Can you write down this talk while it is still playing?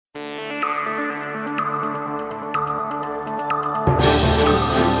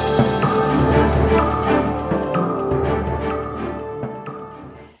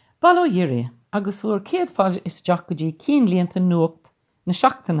Balo Yiri, agus bhuair céad fáil isteach go dtí cinn líonta nuacht na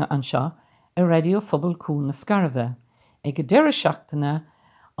seachtaine anseo ar radio phobal cún na scarabhe, ag go deireadh seachtaine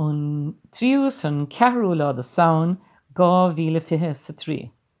an tríú san 4 láda samhain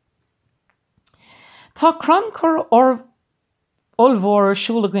 2023. Tá crann chur olmhór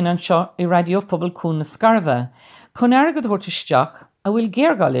siúlagainn anseo i radio phobal cún na scarabhe, chun air go dúirt isteach a bhfuil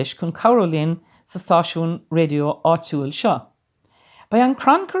géargáil leis chun cabhrálíonn sa stáisiún radio áitiúil seo. Ba an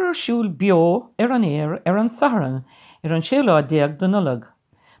crancar siúil bio ar an éir ar an Samhain ar an 16 den nullag.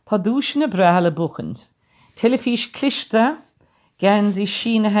 Tá dúisina brethe le buchant. Telefís cliste, gans í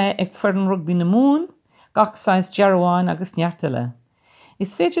sínathe ag fearn rugbí na mún, gachsáis dearháin agus neartile.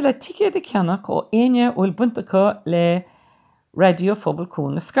 Is féidir le ticéad a ceannach ó aine bhfuil buntacha le radio phobal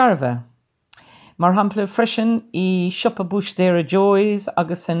cún na scarabhe. Mar hampla freisin í siopa búistéire Joys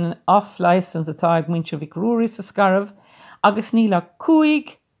agus an off-license atá ag muinte bhí grúirí sa scarabh agus níla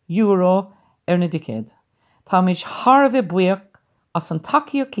 €5 ar na dicéad. Tá méid tharbh buíoch as an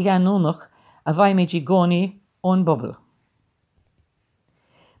takeíoch leanúnach a bhaid méid í gcónaí ón bobal.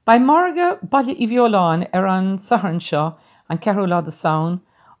 Ba marga baile I bheoláin ar an Samhain seo an 4 láda samhain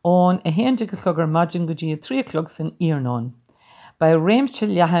ón a 11 chlog ar maidin go dtí 3 chlog san Iarnán. Ba réimte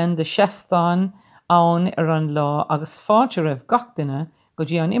leathan de 16 ann ar an lá agus fáilte raibh gach duine go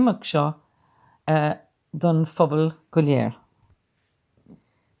dtí an imeach seo don phobal go léir.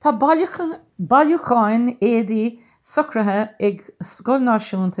 Tá bailiúcháin éadaí socrathe ag Scoil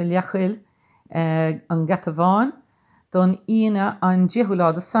Náisiúnta Leachail an Gataváin don íana an 10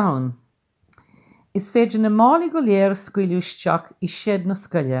 láda samhain. Is féidir na málaí go léir scaoileúisteach I siad na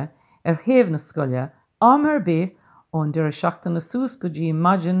scoile ar thaobh na scoile amar bé ón deireadh seachtain na suas go dtí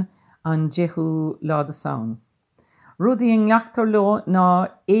maidin an 10 láda samhain. Rudaí an ngeachtar leo ná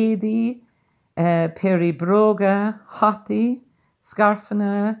éadaí, péirí bróga, hataí,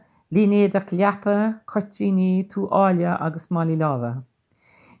 scarfanna, línéadach leapa, cortíní, túáile agus málaí láha.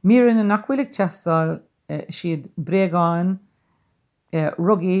 Mírann na nachhuiligh teastáil siad bréagáin,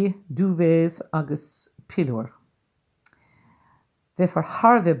 rugaí, dúvés agus pilúir. Bheith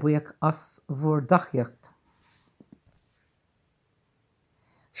tharbh buíoch as bhór dachaíocht.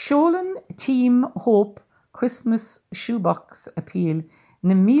 Seolann Team Hope Christmas Shoebox Appeal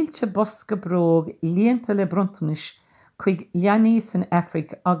na mílte bosca bróg líonta le brontanis chuig leanaí san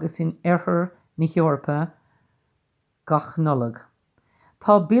Afric agus in Airthar na Heorpa gach nullag.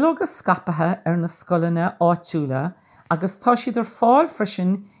 Tá bílóga scapathe ar na scoileanna áitiúla agus tá siad ar fáil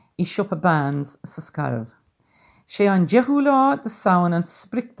freisin I siopa bands sa scarabh. Sé an 10 láda samhain an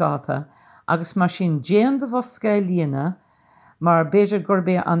spricdáta agus mar sin déan de bhosca líana mar beidir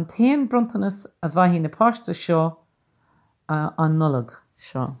gurbé an tain brontanas a bhaithí na páiste seo an nullag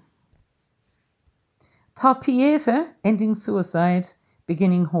seo. Tá Pieta Ending Suicide,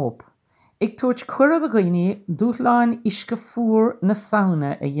 Beginning Hope. Ag tuairt cuireadh a ghaoine dúthláin isce fuair na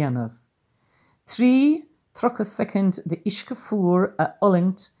saona a dhéanamh. 3 second de isce fuair a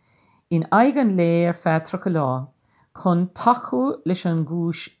olingt in aigan lé ar feadh trocha lá, chun tachu leis an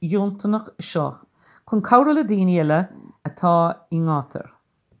gúis iontanach seo, chun cabhra le daoine eile atá I ngátar.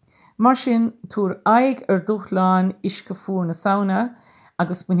 Mar sin túr aig ar dúthláin isce fuair na saona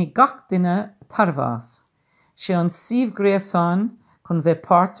agus buinnig gach duine tarmhas. Sé an Siomh Gréasáin chun bheith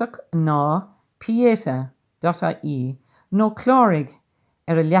páirteach ná pieta.ie nó chláirigh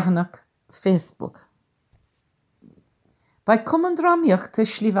ar a leathanach Facebook. Ba cumandrámíochta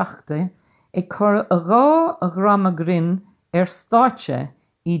slíomhachta ag chur a gá a ghrama grinn ar stáitse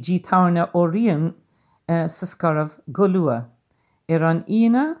I dtí tána óíonn sa scarabh go luath. Ar an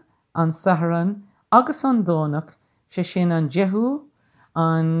ine, an Samhain agus an dónach sé sin an 10,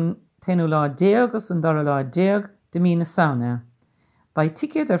 an 10 agus an 10 de mí na saona. Ba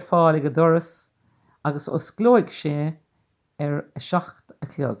ticéad ar fáil ag a doras agus os glóigh sé ar 7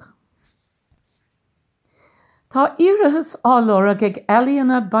 chlog. Tá iarithas álóra ag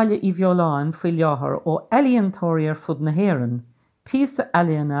ealaíonna baile I bheoláin faoi leathair ó ealaíontóirí ar fud na hÉireann, píosa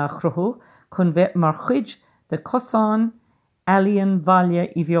ealaíonna a chruthú chun bheith mar chuid de cosán ealaíon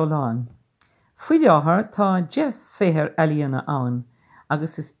baile I bheoláin. Faoi leathair tá 10 saothar ealaíonna ann,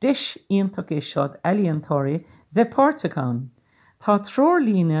 agus is 10 iontach é seo ealaíontóirí bheith páirteachán. Tá tróir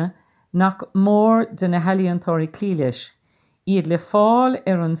líne nach mór de na ealaíontóirí clí leis, iad le fáil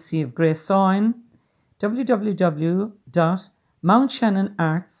ar an Siomh Gréasáin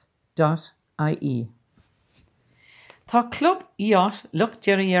www.mountshannonarts.ie. Tá club iad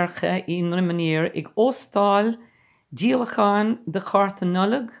luchtdeirgearcha I nrimanier ag óstáil díalacháin de charta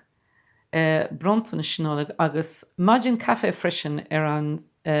nullag, brontanas nullag agus maidin cafe freisin ar an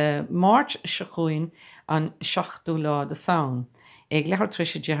Máirt se chuin an 7 láda samhain. ag lehar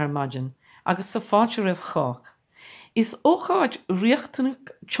trisha dehar maidin, agus sa fáte rih chách. Is ócháid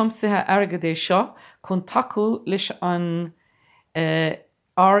riochtanach chumsathe agad é seo chun taú leis an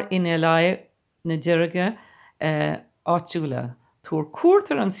RNLI na deirige áitiúla. Túair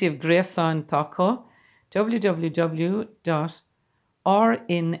cuairtear an siomh gréasáin taco www.rnli.ie.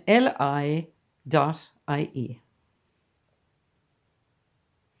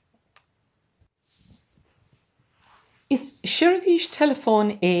 Is sirbhís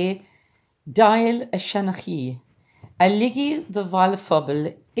telefón é dail a senachí, a ligi de bhaile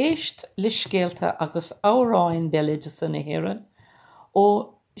phobal éist le scéalta agus áráin beilide san na hÉireann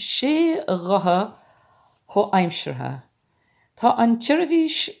ó sé rotha cho aimseartha. Tá an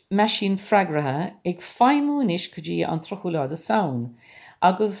tirbhís meisín freagratha ag feidhmiúnis go dtí an Trachúláide Samhain,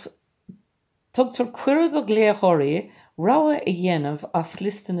 agus tugtar cuireadh do gléachóirí rogha a dhéanamh as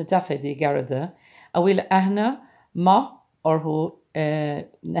lista na deafeidí garada a bhfuil aithne má orthú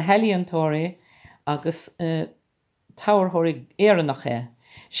na heilíontóirí agus táirthirí éireannach é.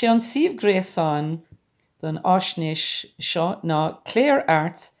 Sé an siomh gréasáin don áisnéis seo ná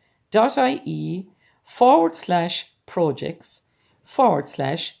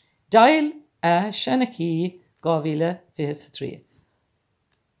clarearts.ie/projects/dail a senachí 2023.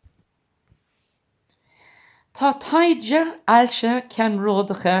 Tá taide ailse cean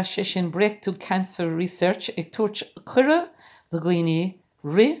ródacha sé sin Breakthrough Cancer Research ag tuairt cuire do dhaoine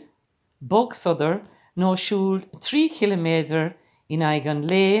ri, bog sodar nó siúl 3 km in aig an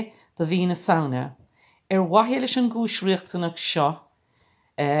lé do bhí na saona. Waithé leis an gúisríochtanach seo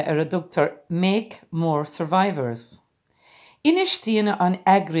ar a dtugtar Make More Survivors. Inistíana an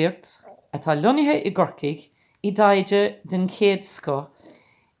eagraíocht atá lonithe i gCorcaigh i daide den chéad sco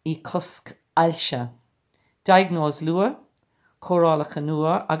i cosc ailse. Diagnós lua, chorálacha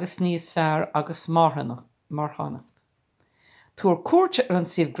nua agus níos fearr agus marthanacht. Túair cuairt ar an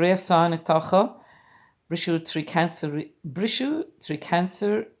siomh gréasáin ag tacha brisú trí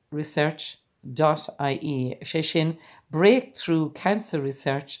Cancer Research.ie, sé sin Breakthrough Cancer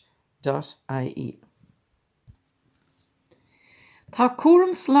Research.ie. Tá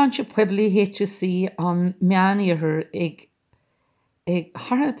cuaram sláinte Puebli HSC an meánaíothar ag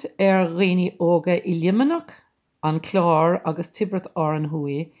thart ar dhaoine óga i limanach an chlár agus tibret an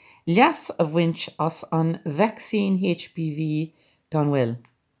thuaidh leas a bhaint as an vaccine HPV gan bhfuil.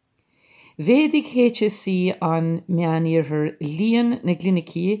 Bhédig HSC an meánaíothar líon na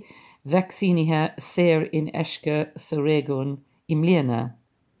glinicí vaccínithe séir in eisce sa réigiún im mbliana.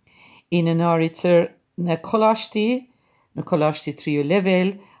 Ina áirítear na coláistí tríú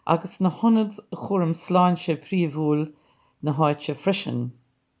levéil agus na honad chuairm sláinte príomhúil na háite freisin.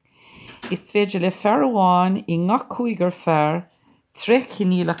 Is féidir le fear amháin i ngach cúigear fearr tre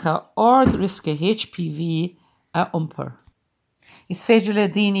chinílacha ard risca HPV a iompar. Is féidir le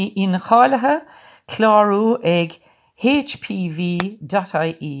daoine ina cháilethe clárú ag hpv.ie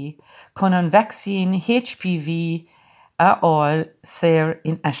chun an vaccín HPV a fháil séir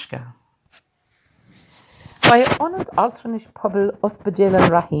in eisce. Ba ionad altranis pobl ospidéal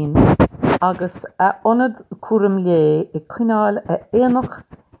rahín agus a ionad cuaram lé i cineál a éanach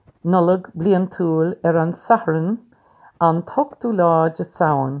nullag bliain túil ar an Samhain an tochtú lá de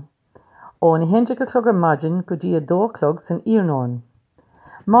Samhain ón 11 maidin go dtí 2 san Iarnáin.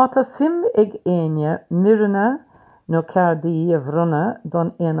 Má tá sim ag aine mireanna nó ceardaí a bhrunna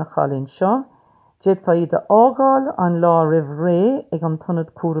don éanach chalín seo, déad faid a ágáil an lá ribh ré ag an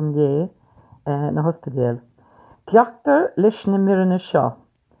tonad cuaram lé na hospidéal. Ceachtar leis na mireanna seo.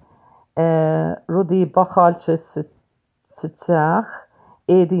 Rudaí bacháilte sa teach,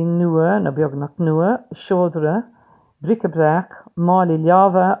 éadaí nua na beagnach nua, seodra, bric-a-brac, málaí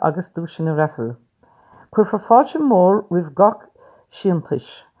leabha agus dúise na reithil. Cuir fáilte mór rih gach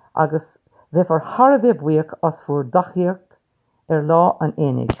siantais agus bheith ar thar a bheith buíoch as fuair dachaíocht ar lá an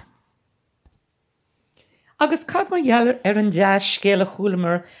éanaig. Agus cad mar dheallar ar an deis scéala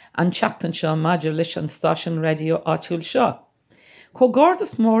chualamar an teachtain seo maidir leis an stáisiún radio áitiúil seo. Có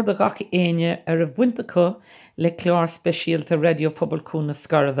gádas mór de gach aine ar a bhainteacha le chlár speisialta radio phobal cúna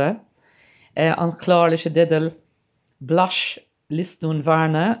scarabha, an chlár leis a deideal Blas listún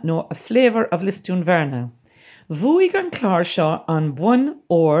bharna nó a flavour of listún bharna. Bhuaigh an chlár seo an bun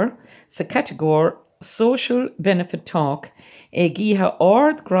ór sa categór Social Benefit Talk ag gíthe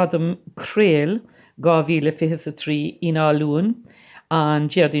ard gradam créal 2023 ina lún an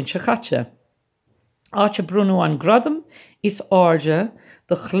Jardín Chachacha. Áte brunú an gradam is áde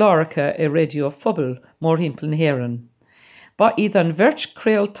de chláracha i radio phobal mór himpeal na hÉireann. Ba iad an bhirt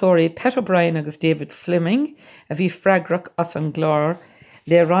creaaltóirí Pat O'Brien agus David Fleming a bhí freigrach as an glár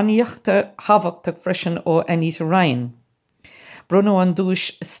le raníochta habhachtach freisin ó Anita Ryan. Bruno an dúis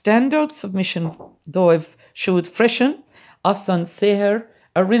standout submission dóibh siúd freisin as an séhir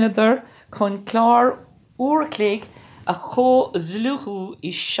a rinnadar chun clár uairclaigh a cho zluchú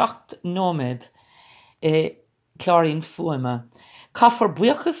I seacht nómad cláirín fuama. Caffar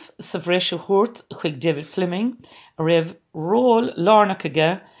buchas sa bhreise thuairt chuig David Fleming a raibh ról lárnach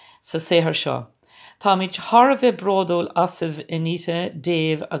aige sa séhir seo. Tá mid thar a bheith bródól asamh Anita,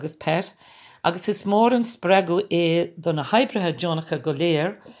 Dave agus Pat, agus is mór an spreagú do na haibrithe Jonacha go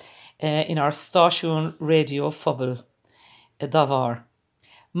léir in our stáisiún radio phobal dá bhar.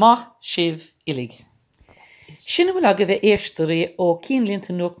 Ma sibh ilig. Sinna bhfuil aga bheith éistearí ó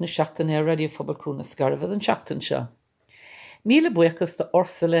cínlíonta nuacht na seachtaine radio phobal crúna scarabh an seachtain seo. Míle buchas de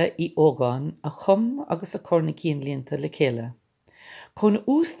orsala I ógáin a chum agus a chur na cínlíonta le chéile. Chun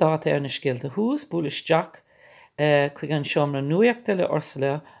ústát na scéalta hús búlaisteach chuig an seomra nuachta le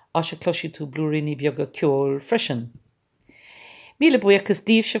orsala as se cloisí tú blúiríní beaga ceol freisin. Míle buchas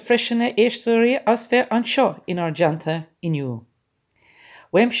díobh se freisinna éistearí as bheith an seo in argenta inniu.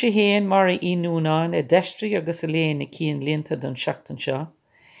 Weim se héin mar I núnáin deistrí agus a léon na cínlíonta don seachtain seo.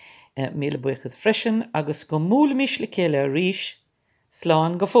 Míle buchas freisin agus go múla mis le chéile ríis,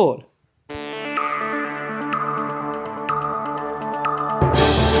 sláán go fóil.